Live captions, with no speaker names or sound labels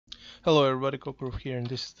Hello everybody, Cockroach here, and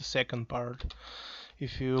this is the second part.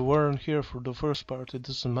 If you weren't here for the first part, it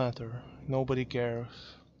doesn't matter. Nobody cares.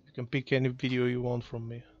 You can pick any video you want from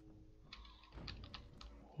me.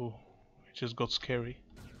 Oh, it just got scary.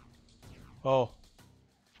 Oh,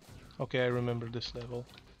 okay, I remember this level.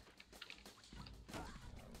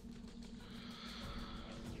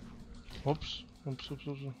 Oops,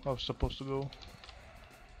 I was supposed to go.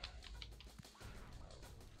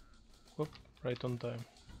 Whoop, right on time.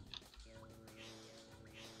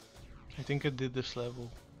 I think I did this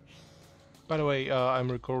level. By the way,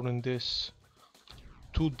 I'm recording this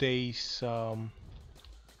 2 days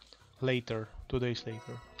later. 2 days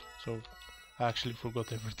later. So I actually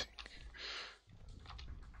forgot everything.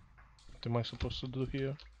 What am I supposed to do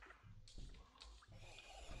here?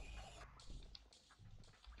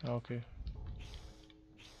 Okay.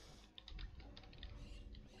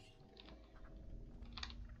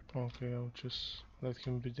 Okay, I'll just let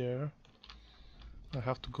him be there. I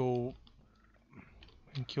have to go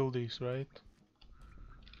and kill these, right?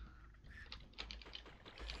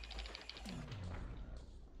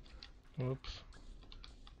 Oops.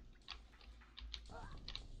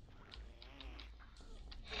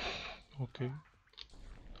 Okay.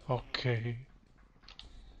 Okay.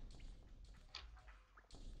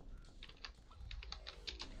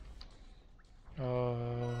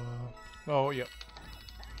 Oh yeah.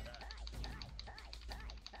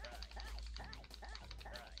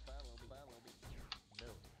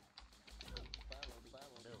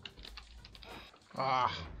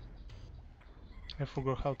 Ah, I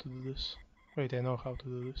forgot how to do this. Wait, I know how to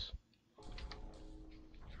do this.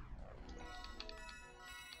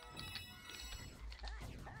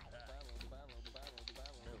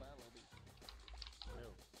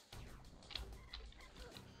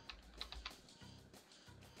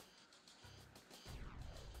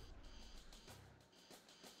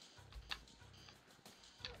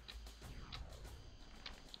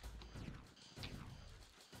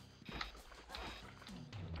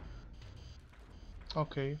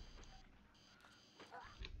 Okay.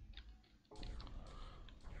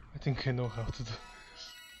 I think I know how to do this.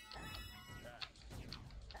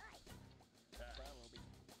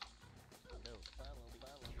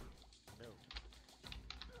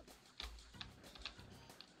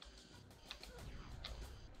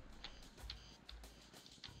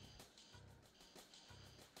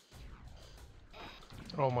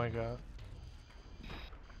 Oh my god.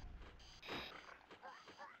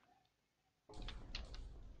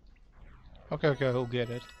 Okay, okay, I'll get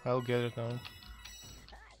it. I'll get it now.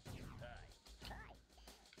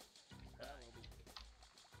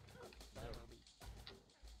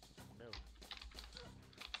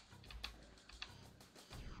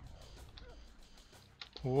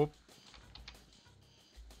 Whoop.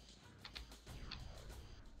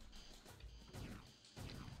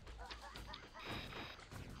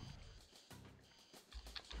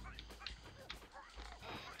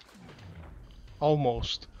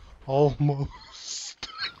 Almost. Almost.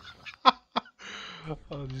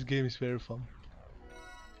 Oh, this game is very fun.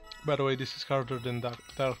 By the way, this is harder than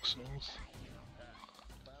Dark Souls.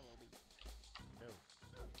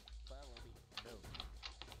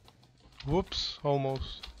 Whoops,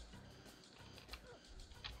 almost.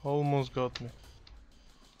 Almost got me.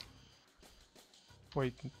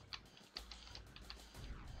 Wait.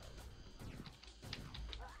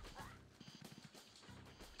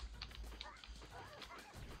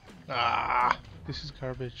 Ah, this is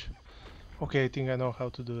garbage. Okay, I think I know how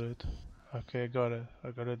to do it. Okay, I got it.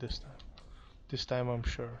 I got it this time. This time I'm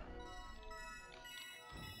sure.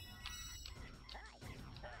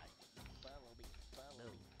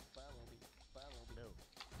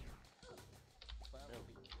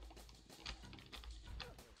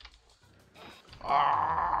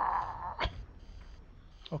 Ah!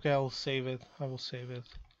 Okay, I will save it. I will save it.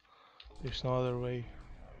 There's no other way.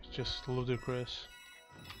 It's just ludicrous.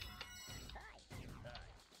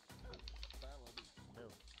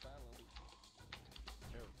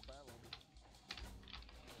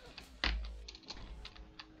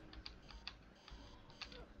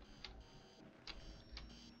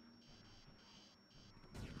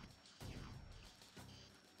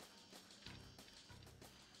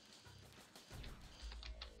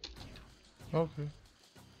 Okay.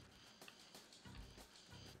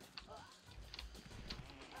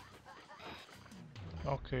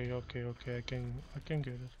 Okay, I can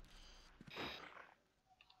get it.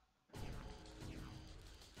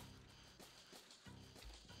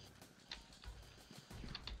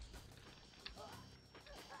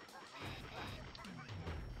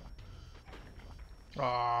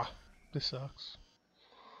 Ah, this sucks.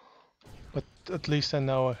 But at least I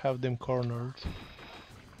now have them cornered.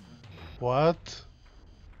 What?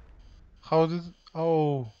 How did...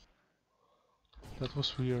 Oh, that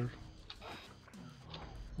was weird.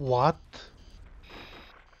 What?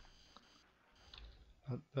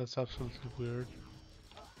 That's absolutely weird.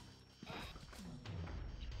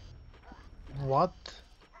 What?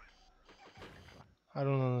 I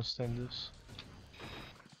don't understand this.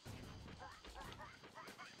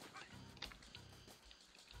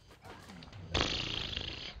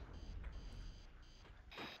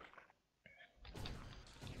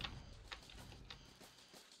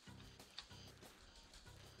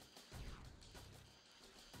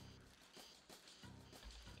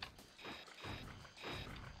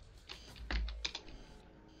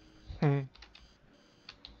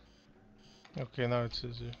 Okay, now it's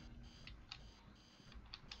easy.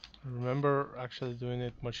 I remember actually doing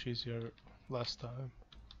it much easier last time.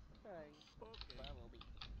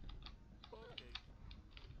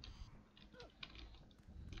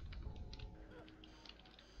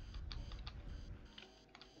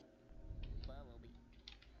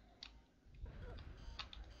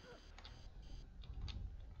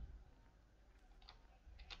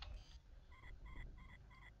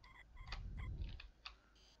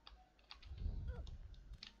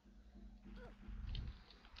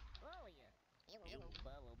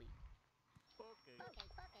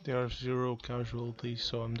 There are 0 casualties,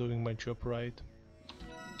 so I'm doing my job right.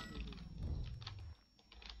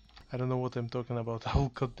 I don't know what I'm talking about. I will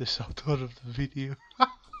cut this out of the video.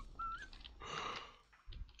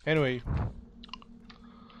 Anyway,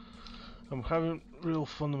 I'm having real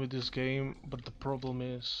fun with this game, but the problem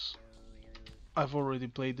is I've already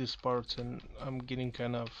played these parts and I'm getting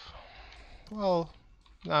kind of... Well,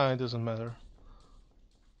 nah, it doesn't matter.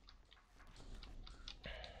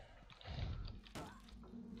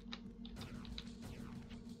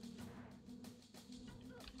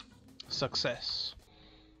 Success.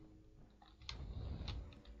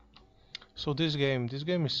 So this game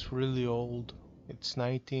is really old. It's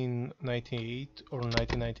 1998 or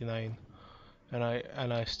 1999,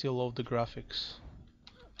 and I still love the graphics.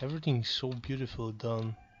 Everything is so beautifully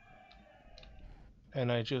done.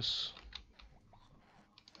 And I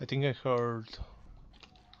think I heard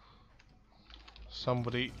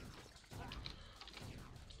somebody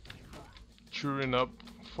cheering up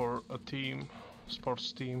for a team,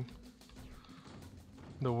 sports team,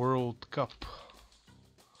 the World Cup.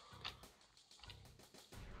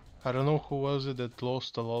 I don't know who was it that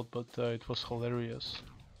lost a lot, but it was hilarious.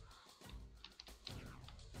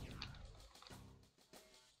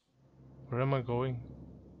 Where am I going?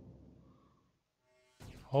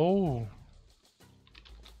 Oh,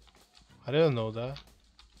 I didn't know that.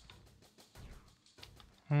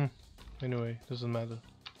 Anyway, doesn't matter.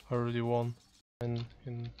 I already won. And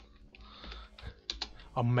in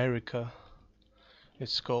America,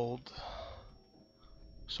 it's called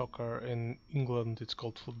soccer. In England, it's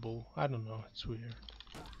called football. I don't know. It's weird.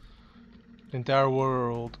 The entire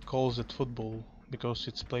world calls it football because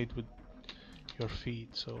it's played with your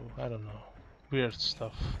feet. So I don't know. Weird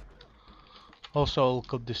stuff. Also, I'll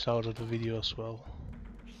cut this out of the video as well.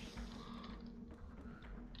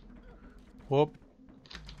 Whoop.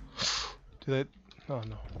 Did I? Oh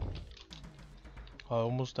no. I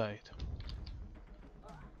almost died.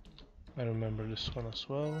 I remember this one as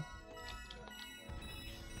well.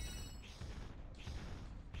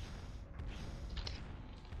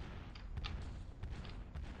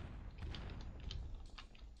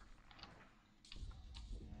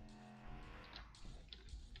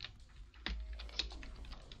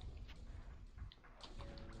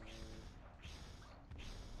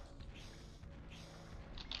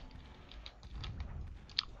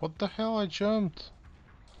 What the hell? I jumped.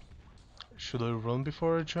 Should I run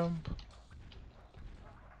before I jump?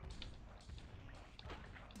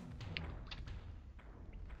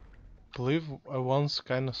 Believe I once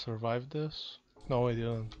kinda survived this. No, I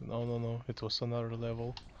didn't. No. It was another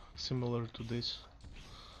level similar to this.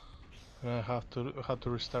 And I had to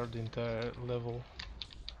restart the entire level.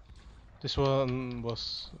 This one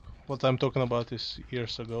was... What I'm talking about is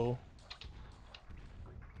years ago.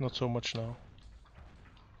 Not so much now.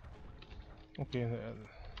 Okay.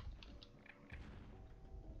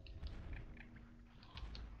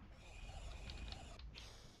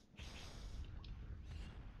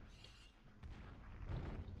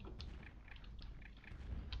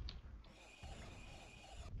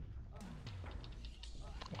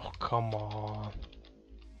 Oh, come on.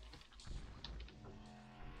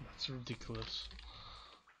 That's ridiculous.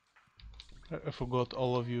 I forgot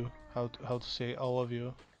all of you. How to say all of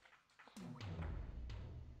you.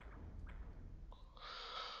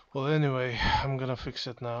 Well, anyway, I'm gonna fix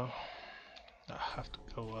it now. I have to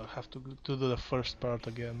go. I have to go to do the first part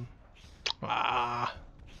again. Ah,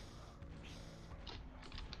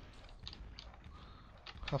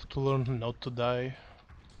 have to learn not to die.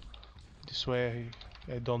 This way,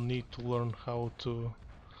 I don't need to learn how to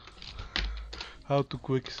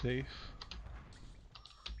quick save.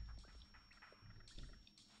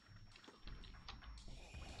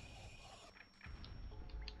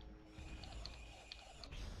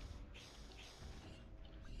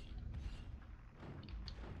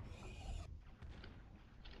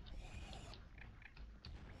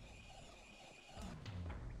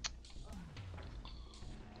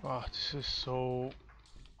 Ah, this is so.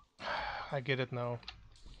 I get it now.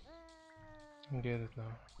 I get it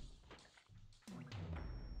now.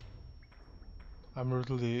 I'm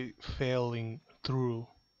really failing through.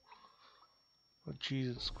 Oh,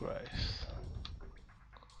 Jesus Christ.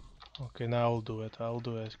 Okay, now I'll do it. I'll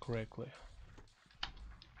do it correctly.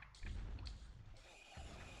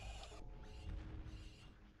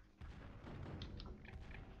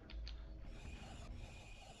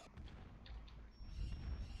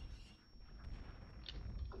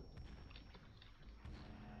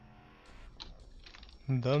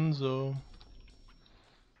 Dunzo.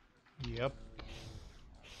 Yep.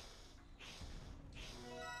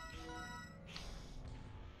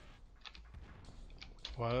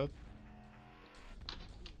 What?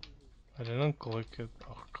 I didn't click it.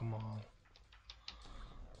 Oh, come on.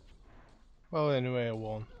 Well, anyway, I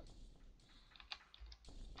won.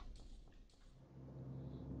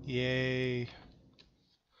 Yay.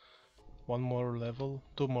 One more level,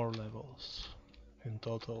 two more levels in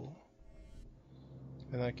total.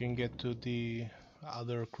 And I can get to the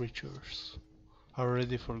other creatures. I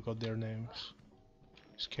already forgot their names.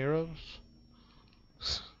 Scarabs?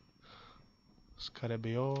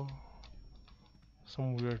 Scarabeo?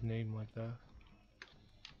 Some weird name like that.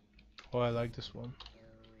 Oh, I like this one.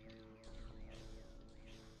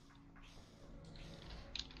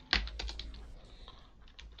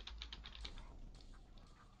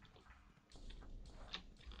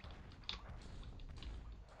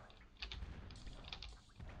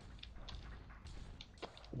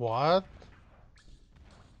 What?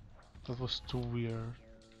 That was too weird.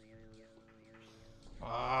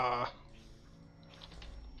 Ah.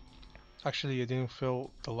 Actually, I didn't fail.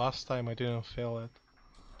 The last time I didn't fail it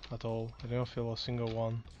at all. I didn't fail a single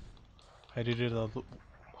one. I did it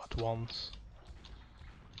at once.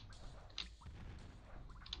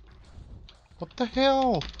 What the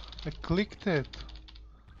hell? I clicked it.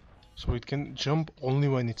 So it can jump only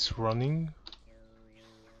when it's running?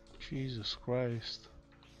 Jesus Christ.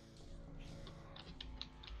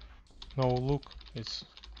 No, look, it's...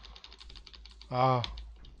 Ah,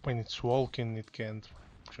 when it's walking it can't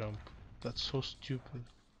jump. That's so stupid.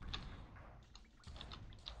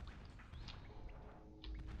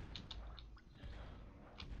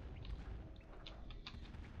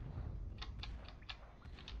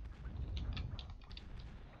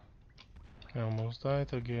 I almost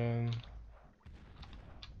died again.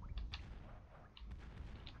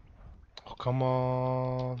 Oh, come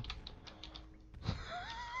on.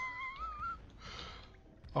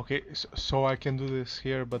 Okay, so I can do this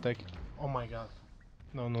here, but oh my god.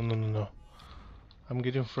 No, no, no, no, no. I'm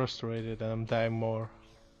getting frustrated and I'm dying more.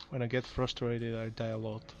 When I get frustrated, I die a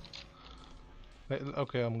lot.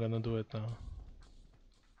 Okay, I'm gonna do it now.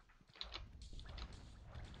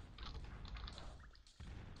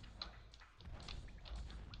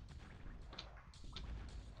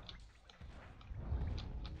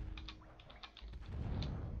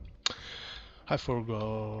 I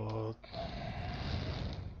forgot.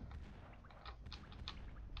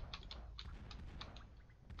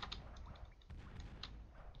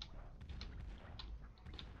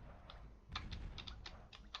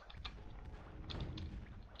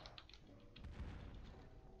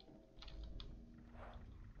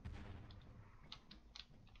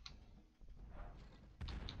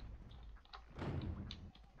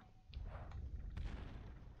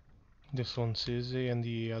 This one's easy and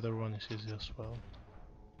the other one is easy as well.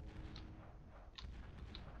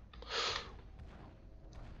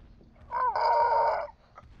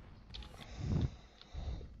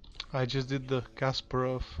 I just did the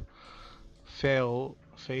Kasparov fail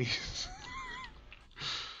phase.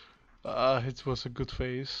 It was a good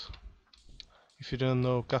phase. If you don't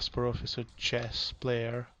know, Kasparov is a chess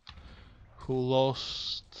player who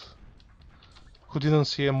didn't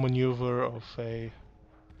see a maneuver of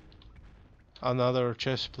another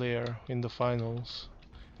chess player in the finals,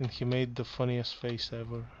 and he made the funniest face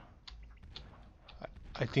ever.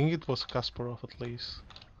 I think it was Kasparov at least.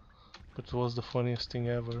 But it was the funniest thing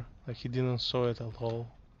ever. Like he didn't saw it at all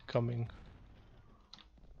coming.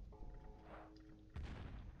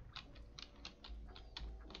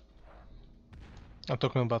 I'm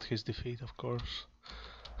talking about his defeat, of course.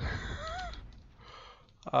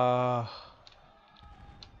 Ah,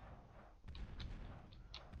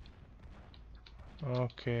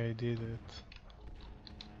 okay, I did it.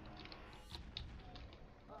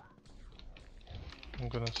 I'm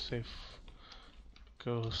gonna save,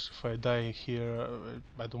 because if I die here,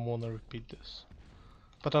 I don't wanna repeat this.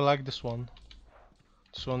 But I like this one.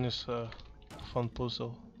 This one is a fun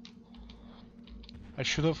puzzle. I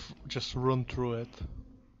should have just run through it.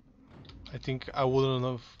 I think I wouldn't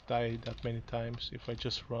have died that many times if I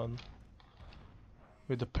just run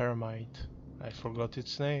with the pyramid. I forgot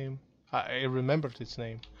its name. I remembered its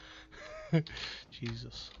name.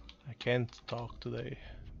 Jesus, I can't talk today.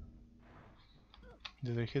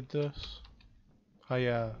 Did I hit this? Oh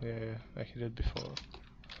yeah, I hit it before.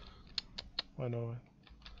 I know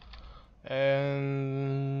it. And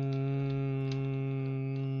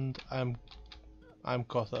I'm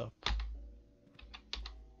caught up.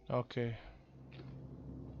 Okay.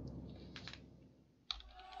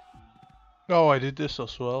 Oh, I did this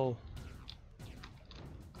as well.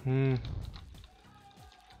 Hmm.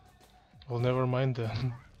 Well, never mind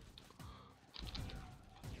then.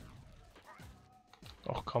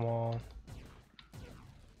 Oh, come on.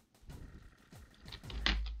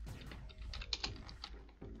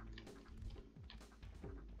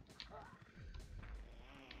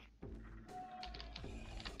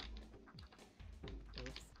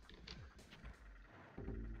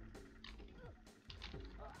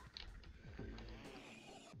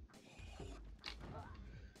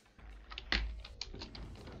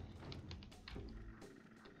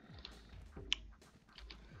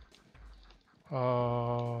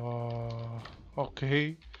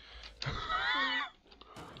 Okay.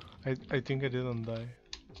 I think I didn't die.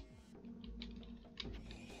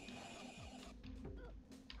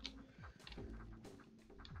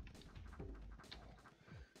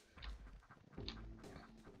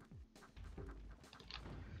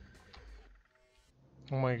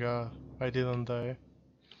 Oh my god, I didn't die.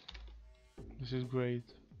 This is great.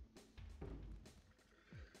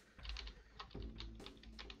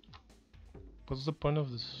 What's the point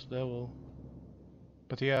of this level?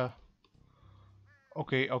 But yeah.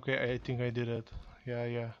 Okay, I think I did it.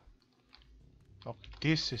 Yeah. Okay,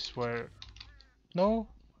 this is where... No,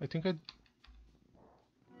 I think I...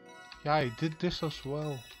 Yeah, I did this as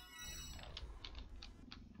well.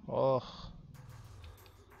 Oh.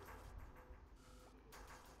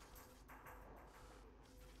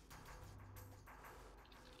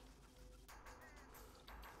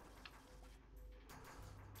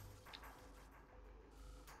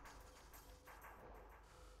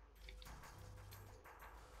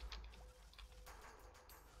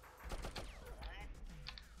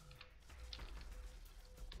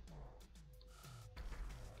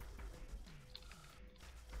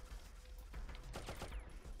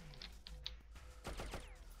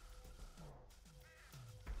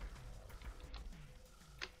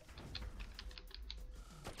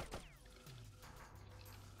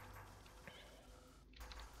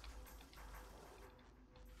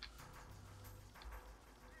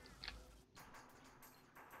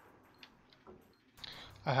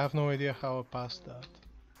 I have no idea how I passed that.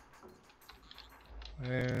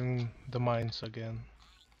 And the mines again.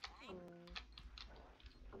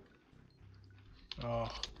 Oh,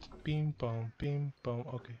 ping pong,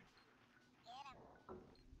 okay.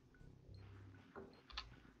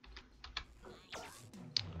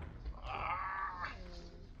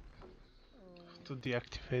 To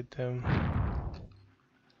deactivate them.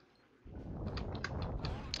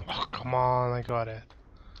 Oh, come on, I got it.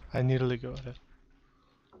 I nearly got it.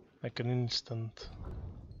 Like an instant.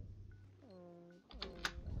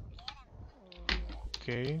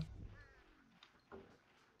 Okay.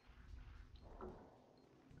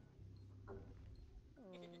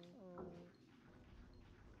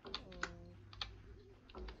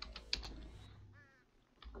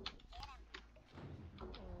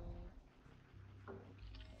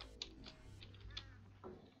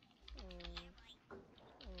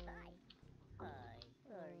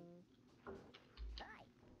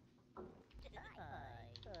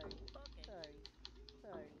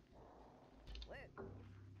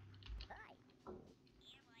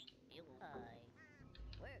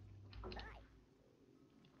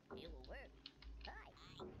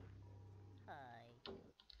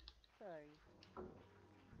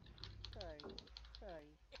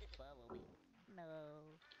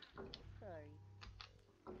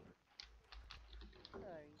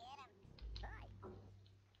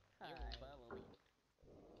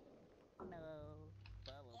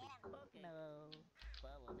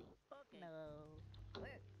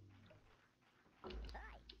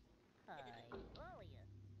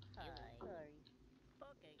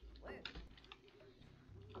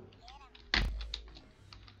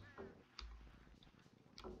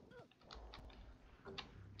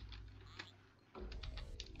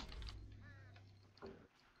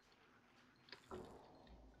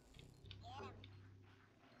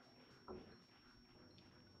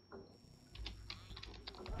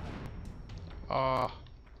 Ah,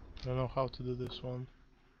 I don't know how to do this one.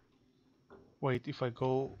 Wait, if I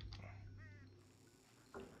go